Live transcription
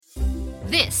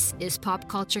This is Pop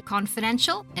Culture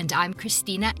Confidential, and I'm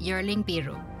Christina Yerling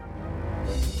Biro.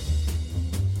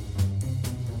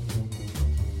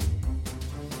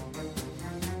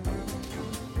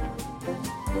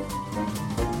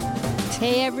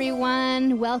 Hey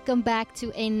everyone, welcome back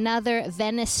to another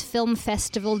Venice Film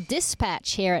Festival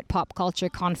dispatch here at Pop Culture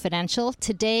Confidential.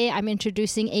 Today I'm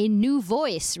introducing a new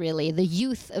voice, really, the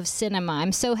youth of cinema.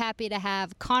 I'm so happy to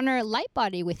have Connor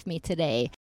Lightbody with me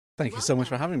today. Thank you so much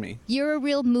for having me. You're a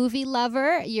real movie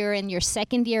lover. You're in your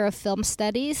second year of film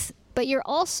studies, but you're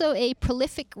also a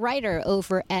prolific writer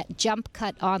over at Jump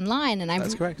Cut Online, and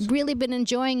I've really been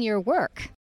enjoying your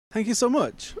work. Thank you so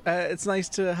much. It's nice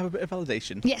to have a bit of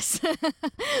validation. Yes.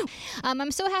 I'm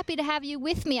so happy to have you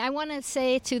with me. I want to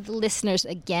say to the listeners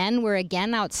again, we're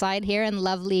again outside here in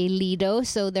lovely Lido,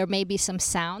 so there may be some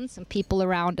sounds, some people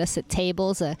around us at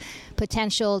tables, a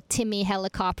potential Timmy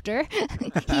helicopter.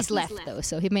 He's left, though,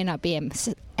 so he may not be him.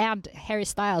 And Harry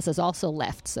Styles has also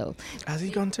left. So has he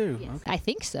gone too? Yes. Okay. I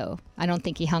think so. I don't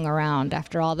think he hung around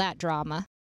after all that drama.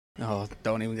 Oh,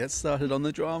 don't even get started on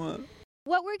the drama.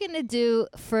 What we're going to do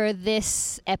for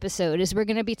this episode is we're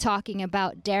going to be talking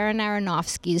about Darren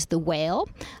Aronofsky's The Whale,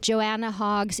 Joanna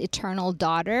Hogg's Eternal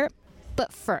Daughter.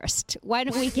 But first, why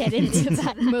don't we get into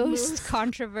that most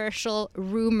controversial,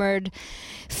 rumored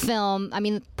film? I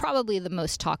mean, probably the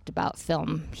most talked about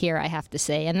film here, I have to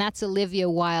say. And that's Olivia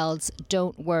Wilde's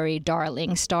Don't Worry,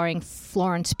 Darling, starring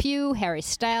Florence Pugh, Harry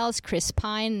Styles, Chris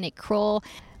Pine, Nick Kroll.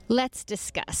 Let's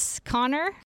discuss.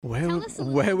 Connor?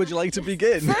 Where would you like to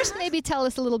begin? First, maybe tell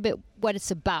us a little bit what it's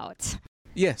about.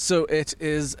 Yeah, so it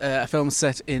is a film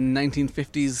set in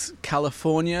 1950s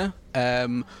California.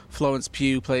 Florence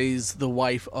Pugh plays the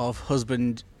wife of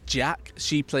husband Jack.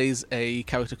 She plays a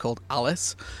character called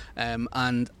Alice.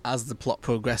 And as the plot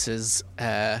progresses,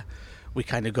 we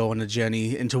kind of go on a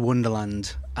journey into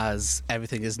Wonderland as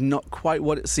everything is not quite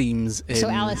what it seems in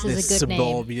Alice is this a good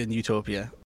suburban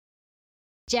utopia.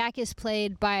 Jack is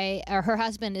played by, or her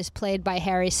husband is played by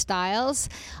Harry Styles.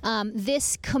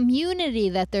 This community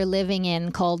that they're living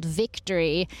in called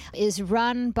Victory is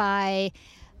run by,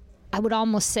 I would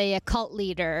almost say, a cult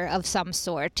leader of some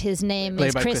sort. His name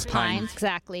is Chris Pine.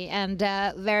 Exactly. And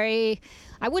I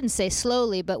wouldn't say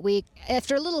slowly, but we,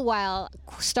 after a little while,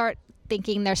 start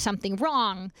thinking there's something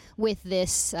wrong with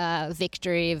this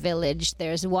Victory Village.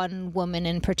 There's one woman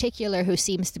in particular who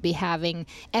seems to be having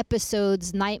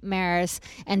episodes, nightmares,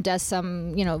 and does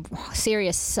some,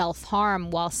 serious self-harm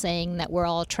while saying that we're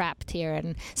all trapped here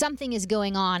and something is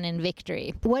going on in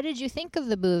Victory. What did you think of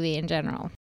the movie in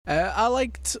general? I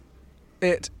liked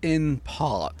it in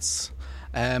parts.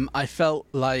 I felt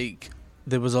like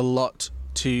there was a lot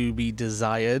to be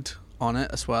desired on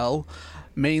it as well.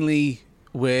 Mainly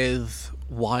with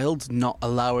Wilde not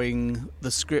allowing the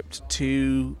script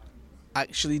to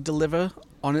actually deliver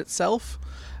on itself.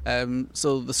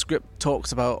 So the script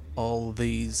talks about all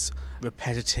these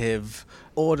repetitive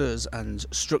orders and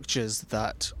structures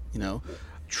that,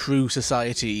 true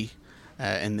society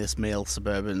in this male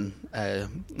suburban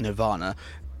nirvana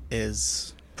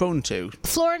is prone to.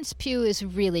 Florence Pugh is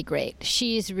really great.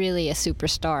 She's really a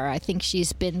superstar. I think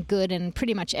she's been good in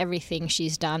pretty much everything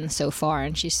she's done so far,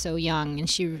 and she's so young, and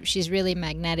she's really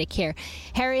magnetic here.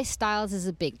 Harry Styles is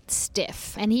a bit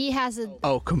stiff, and he has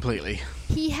completely.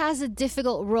 He has a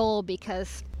difficult role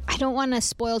because I don't want to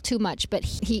spoil too much, but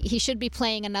he should be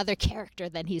playing another character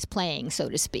than he's playing, so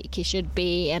to speak. He should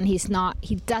be, and he's not.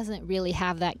 He doesn't really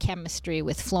have that chemistry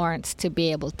with Florence to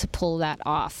be able to pull that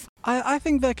off. I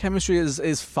think their chemistry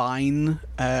is fine.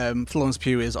 Florence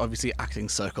Pugh is obviously acting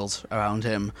circles around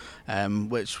him,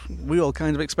 which we all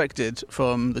kind of expected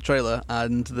from the trailer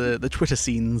and the Twitter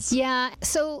scenes. Yeah,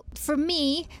 so for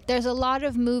me, there's a lot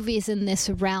of movies in this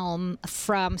realm,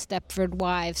 from Stepford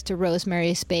Wives to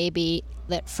Rosemary's Baby,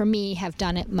 that for me have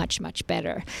done it much, much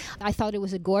better. I thought it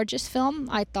was a gorgeous film.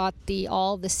 I thought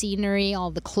all the scenery, all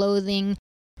the clothing,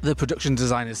 the production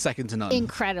design is second to none.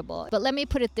 Incredible. But let me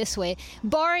put it this way.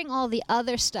 Barring all the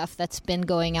other stuff that's been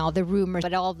going on, the rumors,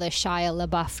 but all the Shia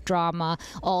LaBeouf drama,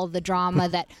 all the drama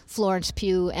that Florence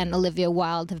Pugh and Olivia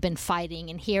Wilde have been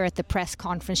fighting, and here at the press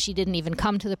conference, she didn't even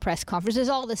come to the press conference. There's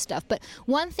all this stuff. But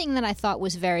one thing that I thought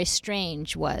was very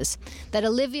strange was that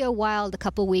Olivia Wilde a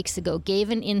couple weeks ago gave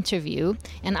an interview,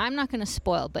 and I'm not going to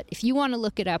spoil, but if you want to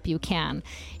look it up, you can.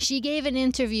 She gave an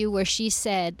interview where she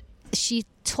said, she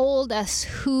told us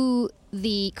who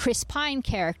the Chris Pine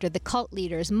character, the cult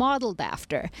leader, is modeled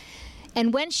after.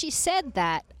 And when she said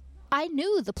that, I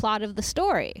knew the plot of the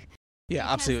story.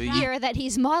 Yeah, absolutely. The figure that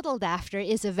he's modeled after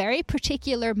is a very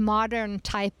particular modern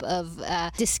type of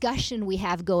discussion we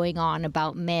have going on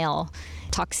about male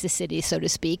toxicity, so to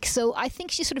speak. So I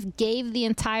think she sort of gave the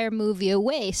entire movie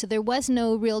away, so there was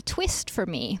no real twist for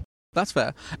me. That's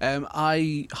fair.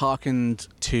 I hearkened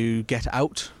to Get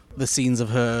Out. The scenes of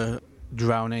her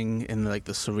drowning in like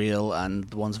the surreal and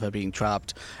the ones of her being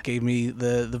trapped gave me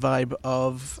the vibe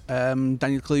of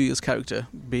Daniel Kaluuya's character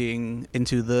being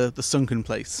into the sunken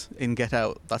place in Get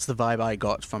Out. That's the vibe I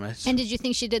got from it. And did you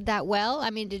think she did that well? I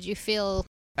mean, did you feel...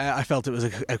 I felt it was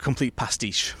a complete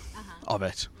pastiche of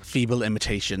it. Feeble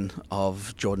imitation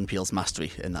of Jordan Peele's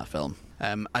mastery in that film.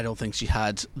 I don't think she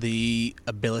had the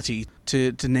ability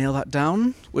to nail that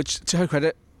down, which, to her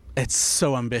credit, it's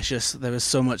so ambitious. There is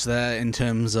so much there in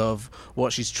terms of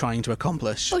what she's trying to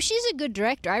accomplish. Oh, she's a good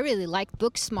director. I really liked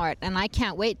Booksmart, and I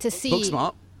can't wait to see...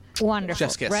 Booksmart? Wonderful,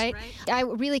 Chef's kiss. Right? I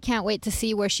really can't wait to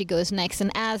see where she goes next.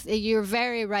 And as you're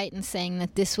very right in saying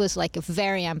that this was like a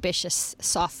very ambitious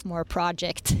sophomore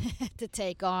project to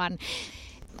take on.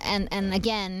 And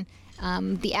again...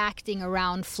 the acting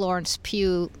around Florence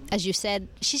Pugh, as you said,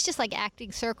 she's just like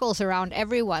acting circles around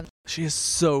everyone. She is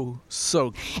so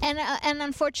And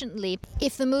unfortunately,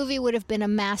 if the movie would have been a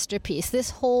masterpiece, this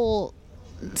whole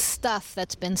stuff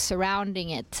that's been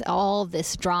surrounding it, all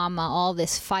this drama, all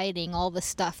this fighting, all the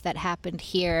stuff that happened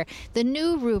here. The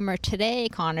new rumor today,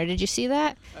 Connor, did you see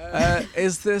that?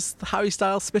 Is this Harry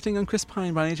Styles spitting on Chris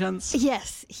Pine by any chance?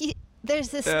 Yes, there's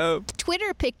this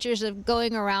Twitter pictures of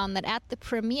going around that at the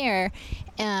premiere,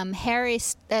 Harry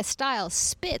Styles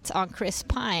spit on Chris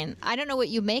Pine. I don't know what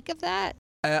you make of that.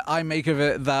 I make of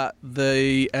it that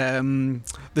the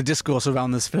discourse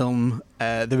around this film,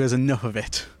 there is enough of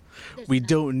it. We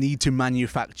don't need to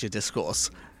manufacture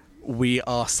discourse. We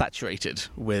are saturated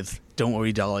with "Don't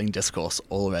worry, darling" discourse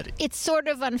already. It's sort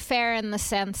of unfair in the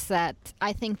sense that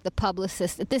I think the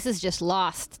publicist, this is just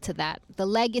lost to that. The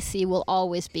legacy will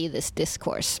always be this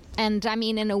discourse. And I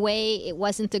mean, in a way, it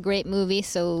wasn't a great movie,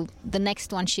 so the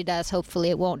next one she does, hopefully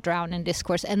it won't drown in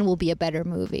discourse and will be a better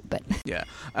movie. But yeah,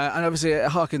 and obviously it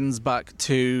harkens back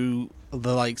to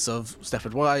the likes of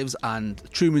Stepford Wives and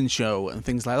Truman Show and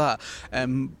things like that.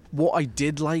 What I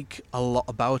did like a lot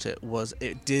about it was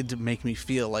it did make me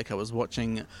feel like I was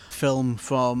watching film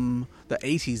from the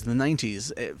 80s and the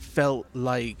 90s. It felt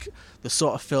like the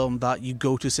sort of film that you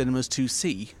go to cinemas to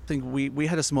see. I think we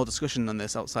had a small discussion on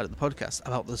this outside of the podcast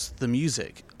about the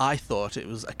music. I thought it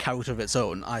was a character of its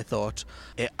own. I thought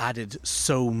it added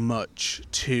so much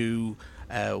to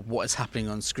what is happening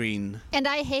on screen. And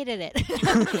I hated it.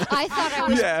 I thought I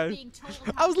was being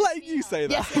told how I was letting you say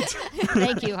that. Yes.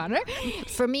 Thank you, Hunter.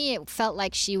 For me, it felt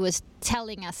like she was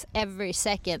telling us every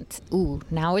second, ooh,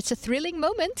 now it's a thrilling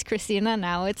moment, Christina.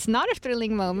 Now it's not a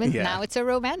thrilling moment. Yeah. Now it's a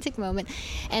romantic moment.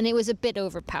 And it was a bit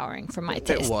overpowering for my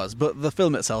taste. It was, but the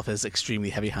film itself is extremely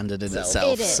heavy-handed in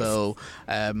itself. It is. So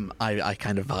I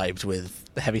kind of vibed with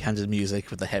the heavy-handed music,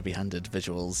 with the heavy-handed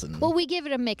visuals. And well, we give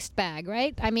it a mixed bag,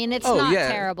 right? I mean, it's not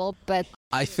terrible, but...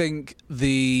 I think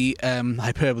the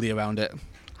hyperbole around it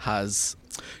has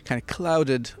kind of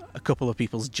clouded a couple of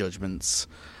people's judgments.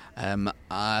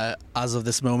 As of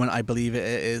this moment, I believe it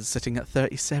is sitting at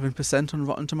 37% on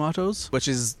Rotten Tomatoes, which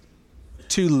is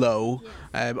too low.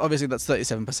 Obviously, that's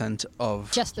 37%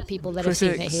 of just the people that critics,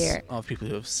 have seen it here. of people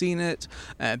who have seen it.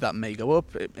 That may go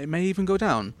up. It may even go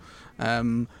down.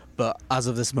 But as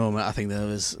of this moment, I think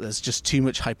there's just too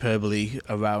much hyperbole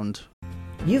around.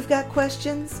 You've got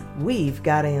questions, we've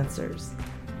got answers.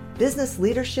 Business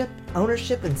leadership,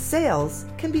 ownership, and sales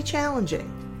can be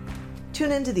challenging.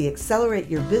 Tune into the Accelerate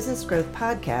Your Business Growth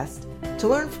podcast to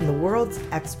learn from the world's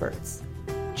experts.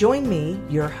 Join me,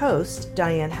 your host,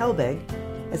 Diane Helbig,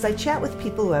 as I chat with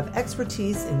people who have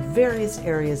expertise in various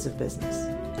areas of business.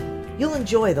 You'll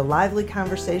enjoy the lively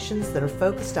conversations that are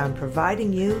focused on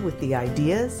providing you with the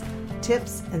ideas,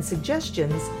 tips, and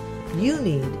suggestions you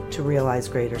need to realize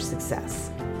greater success.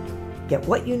 Get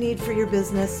what you need for your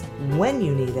business when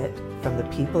you need it from the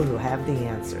people who have the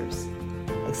answers.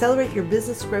 Accelerate Your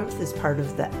Business Growth is part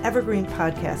of the Evergreen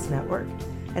Podcast Network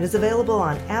and is available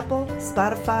on Apple,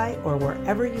 Spotify, or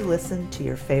wherever you listen to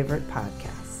your favorite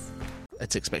podcasts.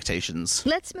 Its expectations.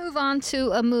 Let's move on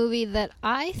to a movie that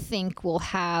I think will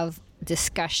have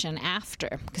discussion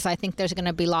after, because I think there's going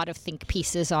to be a lot of think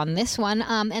pieces on this one,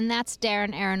 and that's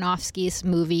Darren Aronofsky's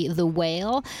movie The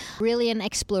Whale. Really an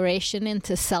exploration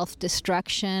into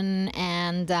self-destruction,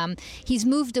 and he's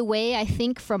moved away, I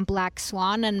think, from Black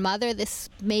Swan and Mother. This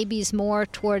maybe is more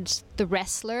towards The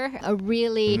Wrestler, a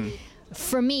really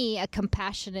for me, a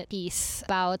compassionate piece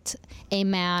about a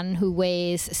man who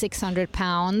weighs 600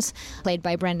 pounds, played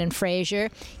by Brendan Fraser.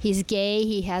 He's gay.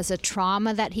 He has a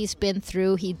trauma that he's been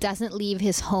through. He doesn't leave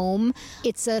his home.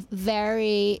 It's a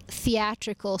very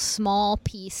theatrical, small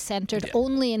piece centered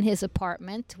only in his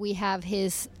apartment. We have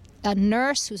a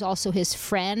nurse who's also his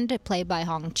friend, played by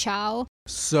Hong Chow.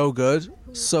 So good.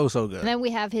 So good. And then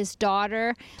we have his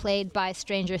daughter, played by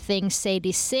Stranger Things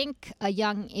Sadie Sink, a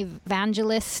young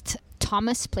evangelist,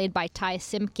 Thomas, played by Ty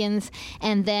Simpkins,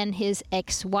 and then his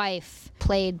ex-wife,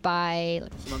 played by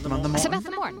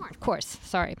Samantha Morton, of course,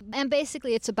 sorry. And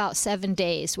basically it's about 7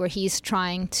 days where he's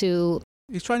trying to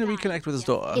reconnect with his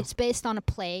daughter. It's based on a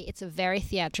play. It's a very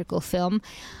theatrical film.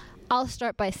 I'll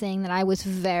start by saying that I was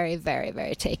very, very,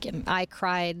 very taken. I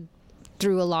cried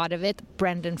through a lot of it.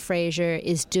 Brendan Fraser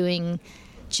is doing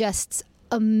just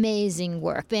amazing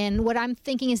work. And what I'm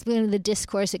thinking is the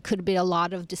discourse, it could be a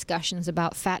lot of discussions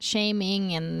about fat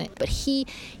shaming, but he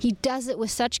does it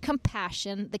with such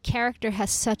compassion. The character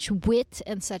has such wit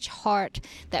and such heart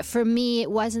that for me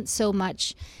it wasn't so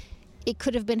much. It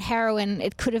could have been heroin.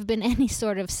 It could have been any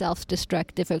sort of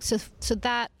self-destructive. So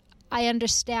that I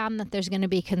understand that there's going to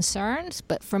be concerns,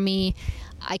 but for me,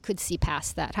 I could see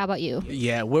past that. How about you?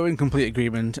 Yeah, we're in complete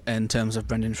agreement in terms of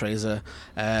Brendan Fraser.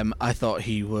 I thought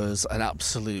he was an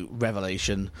absolute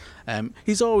revelation.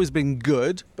 He's always been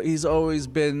good, but he's always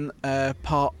been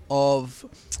part of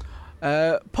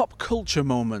pop culture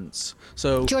moments.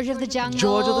 So George of the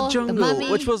Jungle, The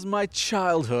Mummy. which was my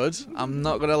childhood. I'm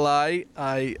not gonna lie,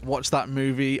 I watched that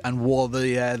movie and wore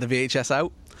the VHS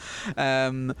out.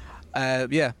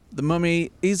 The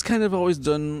Mummy. He's kind of always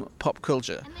done pop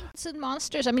culture. And then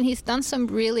Monsters. I mean, he's done some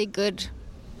really good,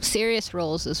 serious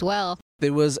roles as well.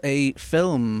 There was a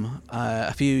film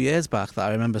a few years back that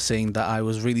I remember seeing that I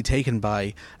was really taken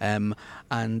by, and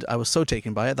I was so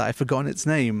taken by it that I've forgotten its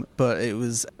name. But it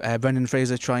was Brendan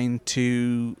Fraser trying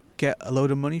to get a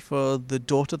load of money for the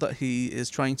daughter that he is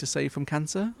trying to save from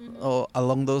cancer, or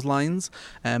along those lines.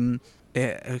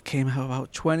 It came out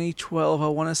about 2012, I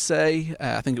want to say.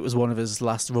 I think it was one of his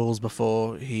last roles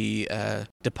before he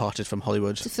departed from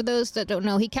Hollywood. For those that don't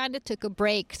know, he kind of took a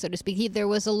break, so to speak. There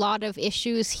was a lot of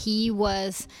issues. He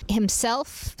was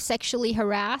himself sexually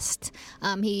harassed.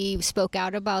 He spoke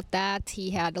out about that.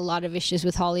 He had a lot of issues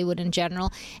with Hollywood in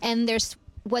general. And there's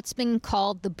what's been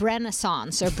called the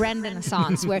Brennaissance or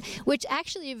Brendanisance, which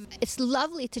actually, it's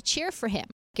lovely to cheer for him.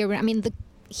 I mean,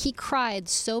 he cried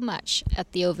so much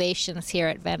at the ovations here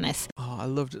at Venice. Oh, I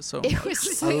loved it so much.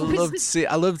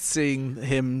 I loved seeing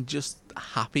him just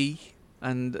happy,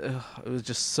 and it was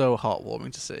just so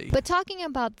heartwarming to see. But talking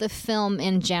about the film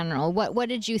in general, what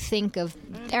did you think of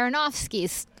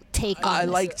Aronofsky's take on I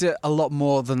this? liked it a lot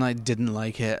more than I didn't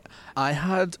like it. I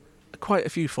had quite a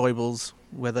few foibles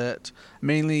with it,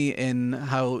 mainly in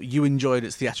how you enjoyed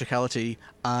its theatricality.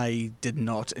 I did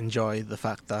not enjoy the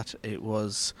fact that it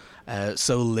was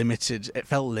so limited. It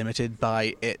felt limited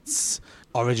by its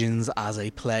origins as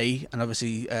a play, and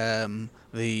obviously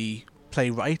the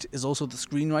playwright is also the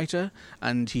screenwriter,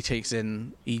 and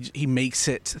he makes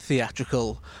it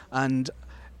theatrical, and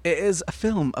it is a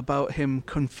film about him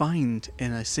confined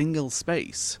in a single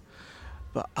space.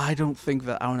 But I don't think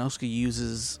that Aronofsky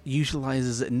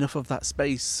utilizes enough of that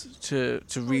space to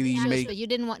really make. You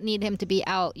didn't need him to be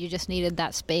out. You just needed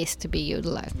that space to be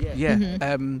utilized. Yeah.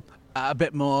 Mm-hmm. A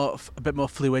bit more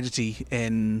fluidity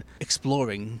in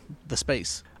exploring the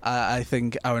space. I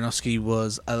think Aronofsky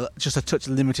was just a touch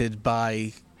limited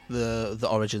by the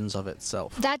origins of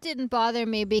itself. That didn't bother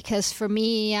me because for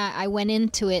me, I went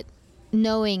into it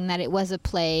knowing that it was a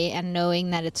play and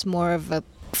knowing that it's more of a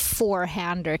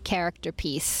four-hander character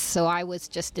piece, so I was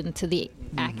just into the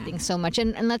acting so much.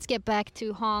 And let's get back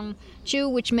to Hong Chu,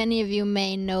 which many of you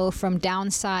may know from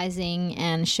Downsizing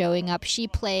and Showing Up. She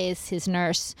plays his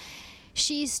nurse.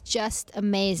 She's just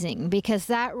amazing because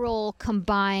that role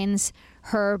combines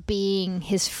her being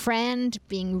his friend,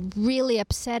 being really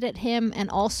upset at him, and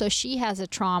also she has a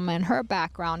trauma in her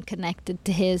background connected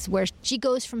to his, where she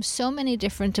goes from so many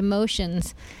different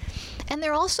emotions, and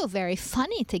they're also very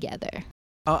funny together.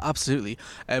 Oh, absolutely.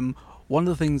 One of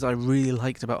the things I really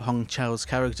liked about Hong Chau's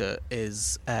character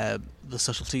is the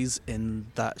subtleties in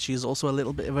that she is also a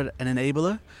little bit of an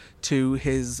enabler to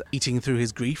his eating through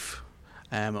his grief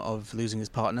of losing his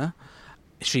partner.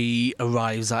 She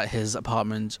arrives at his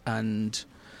apartment and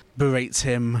berates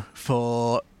him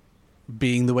for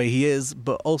being the way he is,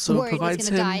 but also provides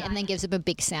him die, and then gives him a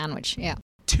big sandwich. Yeah,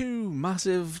 2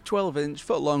 massive 12-inch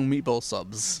foot-long meatball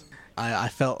subs. I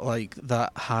felt like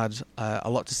that had a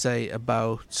lot to say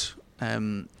about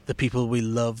the people we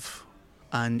love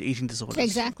and eating disorders.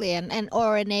 Exactly, and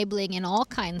or enabling in all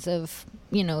kinds of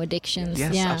addictions.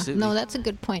 Yes, yeah. absolutely. No, that's a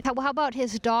good point. How about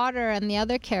his daughter and the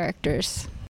other characters?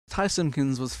 Ty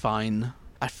Simpkins was fine.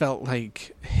 I felt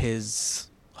like his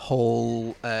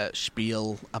whole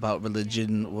spiel about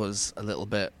religion was a little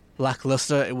bit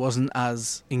lackluster. It wasn't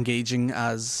as engaging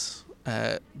as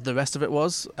the rest of it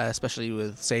was, especially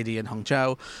with Sadie and Hong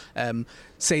Chow.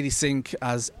 Sadie Sink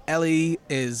as Ellie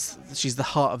she's the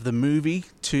heart of the movie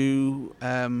to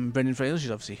Brendan Fraser.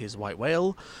 She's obviously his white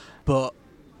whale, but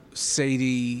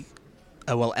Sadie,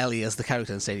 Ellie as the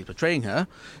character and Sadie portraying her,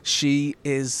 she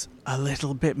is a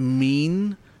little bit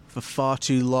mean for far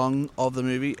too long of the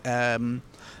movie.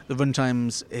 The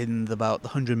runtime's in about the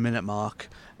 100-minute mark,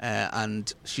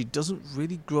 and she doesn't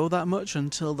really grow that much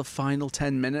until the final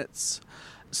 10 minutes.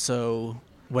 So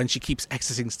when she keeps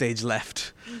exiting stage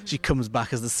left, she comes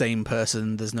back as the same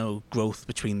person. There's no growth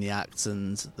between the acts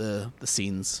and the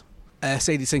scenes.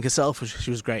 Sadie Sink herself,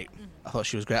 she was great. I thought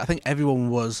she was great. I think everyone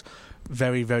was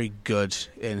very, very good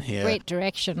in here. Great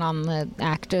direction on the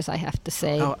actors, I have to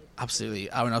say. Oh, absolutely.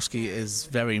 Aronofsky is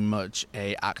very much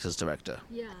a actor's director.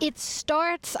 Yeah. It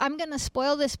starts, I'm going to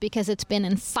spoil this because it's been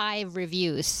in 5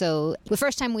 reviews. So the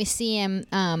first time we see him,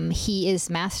 he is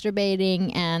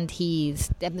masturbating, and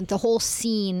the whole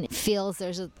scene feels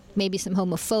there's maybe some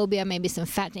homophobia, maybe some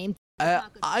fat name.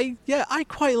 I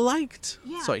quite liked.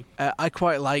 Yeah. Sorry, I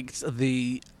quite liked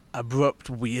the abrupt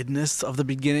weirdness of the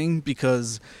beginning,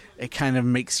 because it kind of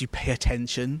makes you pay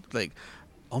attention, like,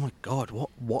 oh my god,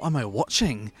 what am I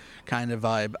watching kind of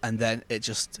vibe, and then it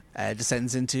just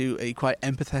descends into a quite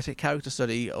empathetic character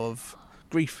study of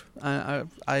grief.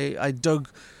 I dug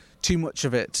too much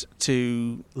of it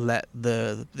to let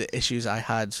the issues I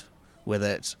had with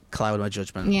it cloud my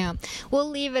judgment. Yeah, we'll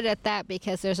leave it at that,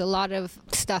 because there's a lot of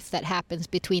stuff that happens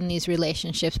between these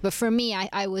relationships. But for me,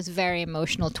 I was very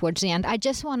emotional towards the end. I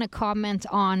just want to comment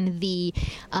on the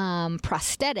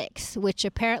prosthetics, which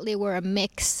apparently were a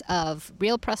mix of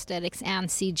real prosthetics and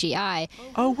CGI.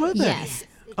 Oh, were they? Yes.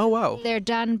 Oh, wow. They're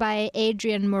done by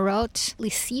Adrian Morot.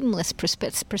 Seamless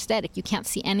prosthetic. You can't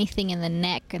see anything in the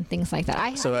neck and things like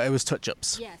that. So it was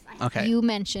touch-ups? Yes. Okay. You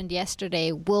mentioned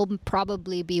yesterday will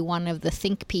probably be one of the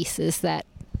think pieces that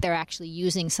they're actually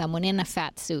using someone in a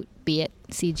fat suit, be it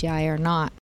CGI or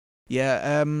not.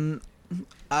 Yeah,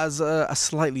 as a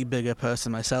slightly bigger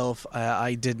person myself,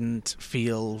 I didn't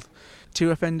feel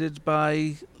too offended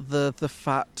by the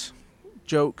fat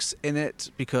jokes in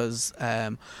it, because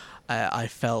I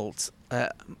felt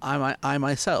I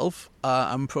myself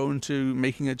am prone to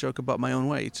making a joke about my own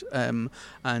weight,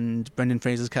 and Brendan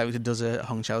Fraser's character does it,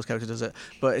 Hong Chau's character does it,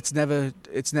 but it's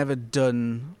never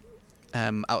done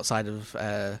outside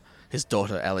of his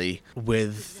daughter Ellie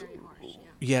with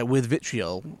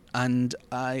vitriol, and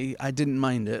I didn't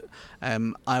mind it.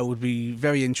 I would be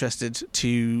very interested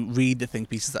to read the think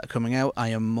pieces that are coming out. I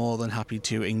am more than happy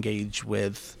to engage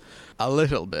with a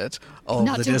little bit of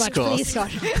Not the too discourse.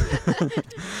 Much, please,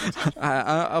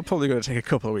 I'm probably going to take a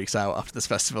couple of weeks out after this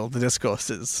festival. The discourse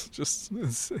is just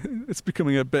it's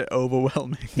becoming a bit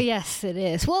overwhelming. Yes, it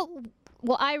is. Well,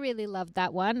 I really loved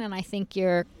that one, and I think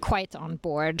you're quite on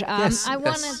board. Yes.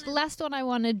 The last one I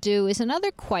want to do is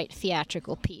another quite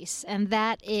theatrical piece, and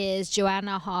that is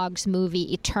Joanna Hogg's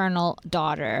movie Eternal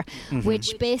Daughter,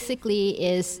 which basically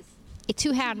is a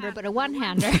two-hander, but a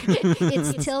one-hander.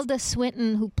 It's Tilda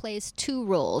Swinton who plays 2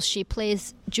 roles. She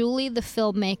plays Julie, the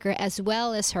filmmaker, as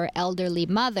well as her elderly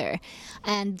mother,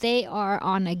 and they are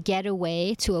on a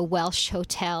getaway to a Welsh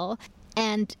hotel,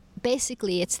 and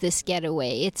basically it's this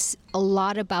getaway. It's a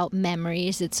lot about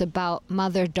memories. It's about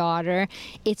mother-daughter.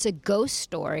 It's a ghost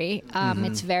story.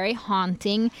 It's very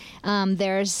haunting.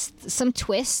 There's some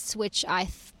twists, which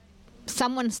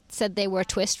someone said they were a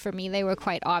twist. For me, they were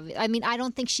quite obvious. I mean, I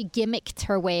don't think she gimmicked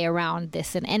her way around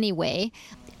this in any way.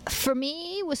 For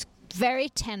me, it was very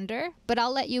tender, but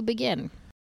I'll let you begin.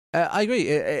 I agree.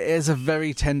 It is a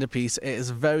very tender piece. It is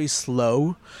very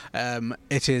slow.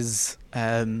 It is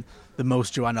the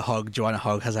most Joanna Hogg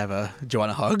has ever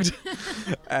Joanna Hogged.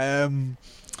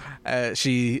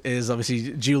 She is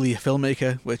obviously Julie, a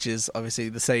filmmaker, which is obviously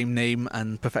the same name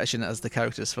and profession as the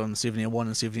characters from Souvenir 1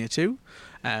 and Souvenir 2.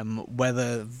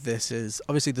 Whether this is...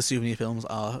 Obviously, the Souvenir films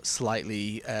are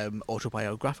slightly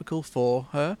autobiographical for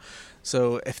her.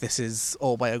 So if this is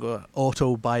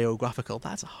autobiographical...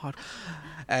 That's a hard...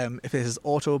 if this is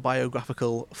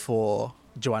autobiographical for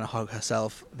Joanna Hogg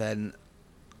herself, then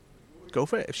go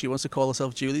for it. If she wants to call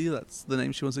herself Julie, that's the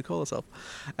name she wants to call herself.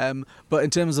 But in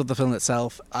terms of the film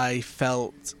itself, I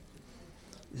felt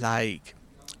like,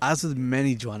 as with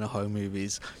many Joanna Hogg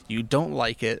movies, you don't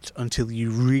like it until you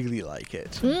really like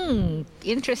it.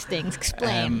 Interesting.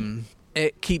 Explain.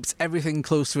 it keeps everything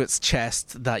close to its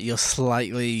chest, that you're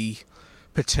slightly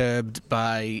perturbed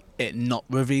by it not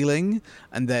revealing,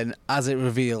 and then as it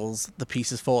reveals, the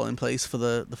pieces fall in place for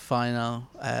the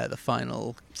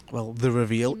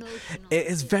reveal. It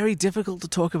is very difficult to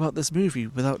talk about this movie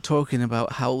without talking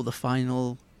about how the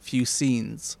final few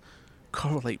scenes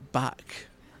correlate back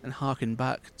and harken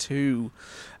back to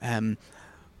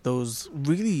those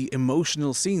really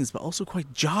emotional scenes, but also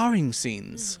quite jarring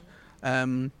scenes.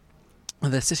 Where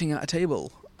they're sitting at a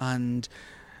table and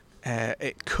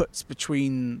it cuts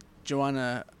between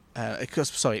Joanna. It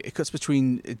cuts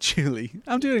between Julie.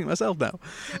 I'm doing it myself now.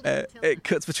 It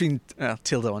cuts between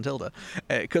Tilda on Tilda.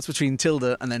 It cuts between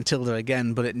Tilda and then Tilda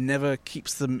again, but it never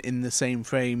keeps them in the same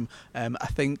frame. I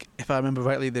think, if I remember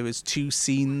rightly, there was 2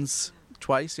 scenes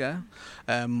twice,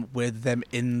 with them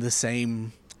in the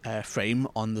same frame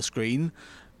on the screen,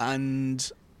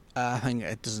 and I think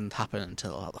it doesn't happen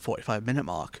until about the 45-minute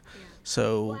mark. Yeah.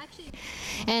 So,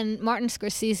 and Martin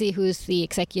Scorsese, who's the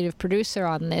executive producer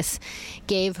on this,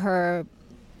 gave her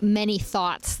many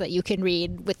thoughts that you can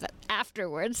read with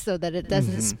afterwards, so that it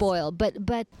doesn't spoil.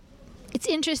 But it's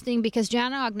interesting because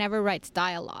Joanna Hogg never writes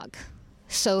dialogue,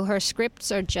 so her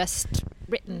scripts are just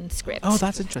written scripts. Oh,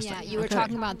 that's interesting. Yeah, you were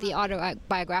talking about the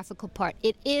autobiographical part.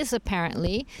 It is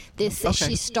apparently this. Okay.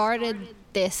 She started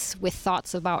this with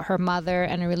thoughts about her mother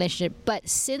and her relationship, but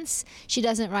since she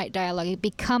doesn't write dialogue, it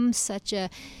becomes such a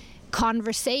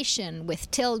conversation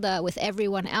with Tilda, with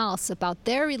everyone else, about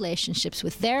their relationships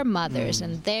with their mothers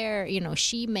and their,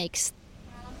 she makes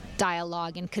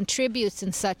dialogue and contributes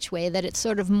in such way that it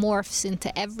sort of morphs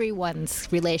into everyone's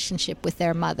relationship with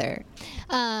their mother.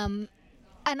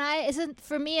 Isn't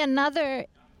for me another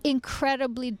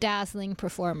incredibly dazzling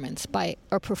performances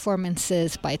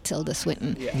by Tilda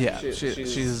Swinton. Yeah,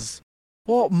 she's.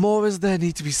 What more is there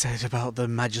need to be said about the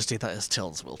majesty that is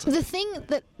Tilda Swinton? The thing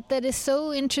that is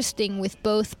so interesting with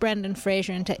both Brendan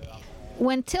Fraser and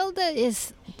when Tilda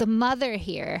is the mother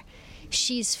here,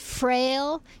 she's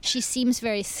frail. She seems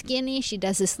very skinny. She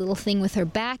does this little thing with her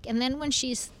back, and then when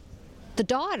she's the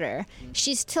daughter,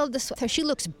 she's Tilda Swinton. She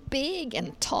looks big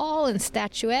and tall and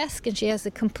statuesque, and she has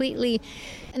a completely...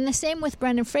 And the same with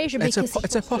Brendan Fraser.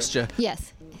 It's a posture.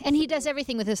 Yes. And he does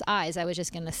everything with his eyes, I was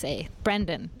just going to say.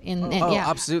 Brendan.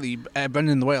 Absolutely.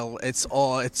 Brendan the Whale, it's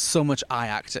so much eye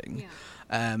acting.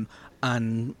 Yeah.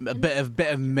 And a bit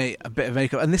of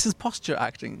makeup. And this is posture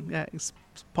acting. Yeah, it's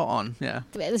spot on, yeah.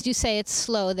 As you say, it's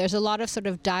slow. There's a lot of sort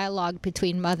of dialogue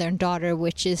between mother and daughter,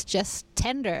 which is just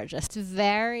tender, just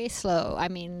very slow. I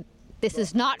mean, this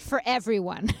is not for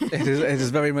everyone. It is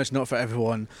very much not for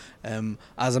everyone.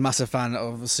 As a massive fan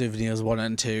of Souvenirs 1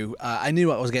 and 2, I knew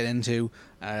what I was getting into.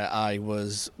 I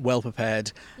was well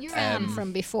prepared. You're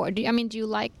from before. Do you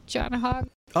like Joanna Hogg?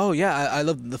 Oh, yeah. I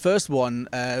loved the first one.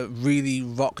 Really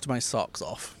rocked my socks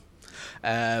off.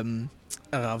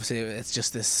 Obviously, it's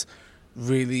just this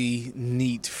really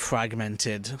neat,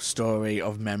 fragmented story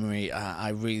of memory. I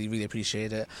really, really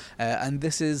appreciate it. And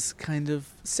this is kind of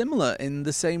similar in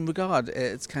the same regard.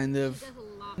 It's kind of...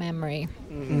 memory.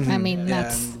 I mean,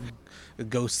 that's... the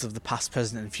ghosts of the past,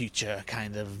 present and future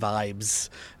kind of vibes.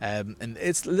 And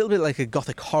it's a little bit like a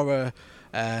gothic horror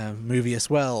movie as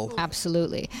well.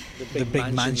 Absolutely. The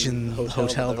big mansion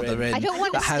hotel that they're in. I don't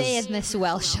want to stay in this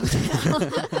Welsh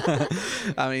hotel.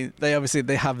 I mean,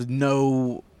 they have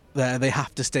no... They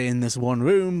have to stay in this one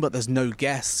room, but there's no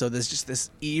guests, so there's just this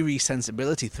eerie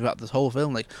sensibility throughout this whole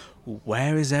film. Like,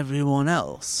 where is everyone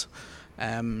else?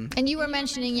 And you were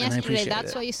mentioning yesterday,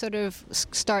 that's why you sort of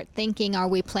start thinking, are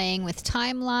we playing with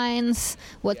timelines?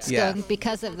 What's going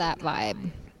because of that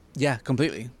vibe? Yeah,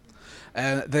 completely.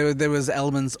 There was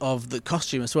elements of the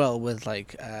costume as well, with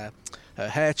like her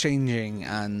hair changing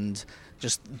and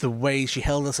just the way she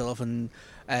held herself. And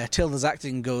Tilda's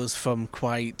acting goes from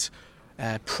quite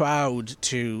proud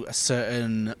to a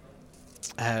certain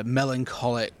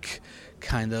melancholic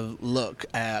kind of look.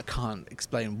 I can't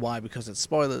explain why because it's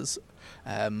spoilers,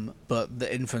 but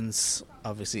the inference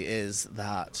obviously is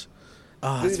that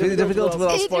it's really difficult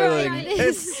without spoiling.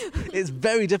 It's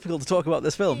very difficult to talk about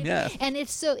this film, yeah. And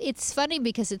it's funny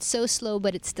because it's so slow,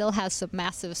 but it still has some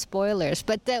massive spoilers.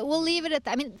 But we'll leave it at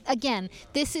that. I mean, again,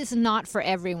 this is not for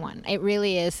everyone. It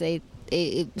really is a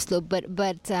slow,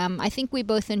 but I think we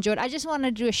both enjoyed. I just want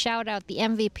to do a shout out. The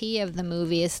MVP of the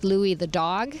movie is Louis the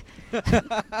dog.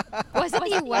 Wasn't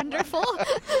he wonderful?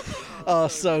 Oh,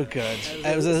 so good.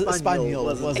 It was a spaniel,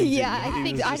 wasn't it? Yeah,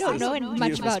 I don't know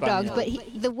much about dogs, but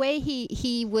the way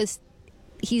he was.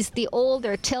 He's the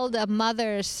older Tilda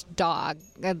mother's dog,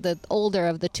 the older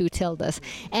of the two Tildas,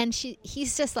 and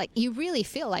he's just like, you really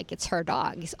feel like it's her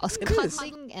dog. He's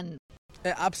cussing and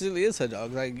It absolutely is her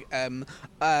dog. Like,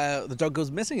 the dog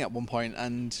goes missing at one point,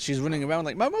 and she's running around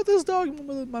like, my mother's dog,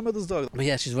 my mother's dog. But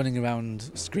yeah, she's running around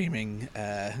screaming,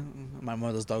 my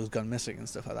mother's dog's gone missing and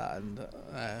stuff like that. And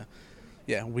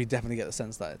yeah, we definitely get the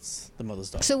sense that it's the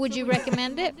mother's dog. So would you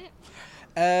recommend it?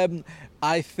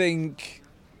 I think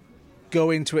go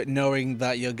into it knowing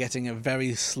that you're getting a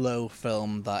very slow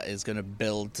film that is going to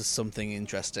build to something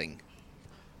interesting.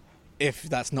 If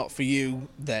that's not for you,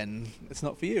 then it's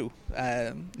not for you.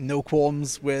 No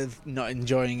qualms with not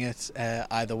enjoying it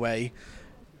either way.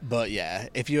 But yeah,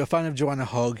 if you're a fan of Joanna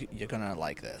Hogg, you're going to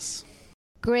like this.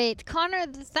 Great. Connor,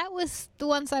 that was the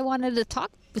ones I wanted to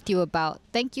talk with you about.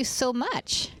 Thank you so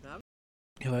much.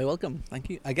 You're very welcome. Thank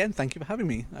you. Again, thank you for having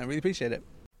me. I really appreciate it.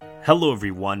 Hello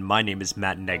everyone, my name is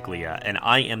Matt Neglia, and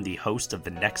I am the host of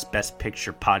the Next Best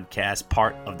Picture podcast,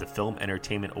 part of the Film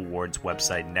Entertainment Awards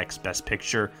website,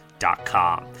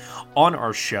 nextbestpicture.com. On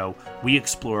our show, we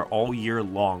explore all year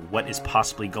long what is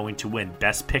possibly going to win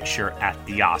Best Picture at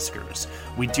the Oscars.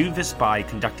 We do this by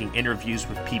conducting interviews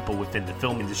with people within the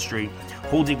film industry,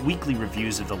 holding weekly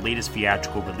reviews of the latest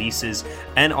theatrical releases,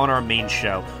 and on our main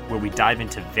show, where we dive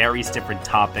into various different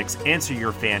topics, answer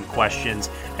your fan questions,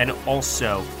 and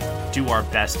also do our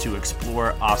best to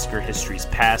explore Oscar history's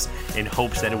past in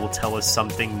hopes that it will tell us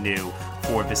something new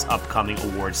for this upcoming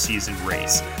award season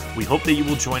race. We hope that you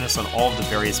will join us on all of the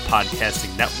various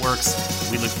podcasting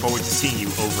networks. We look forward to seeing you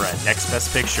over at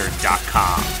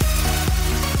nextbestpicture.com.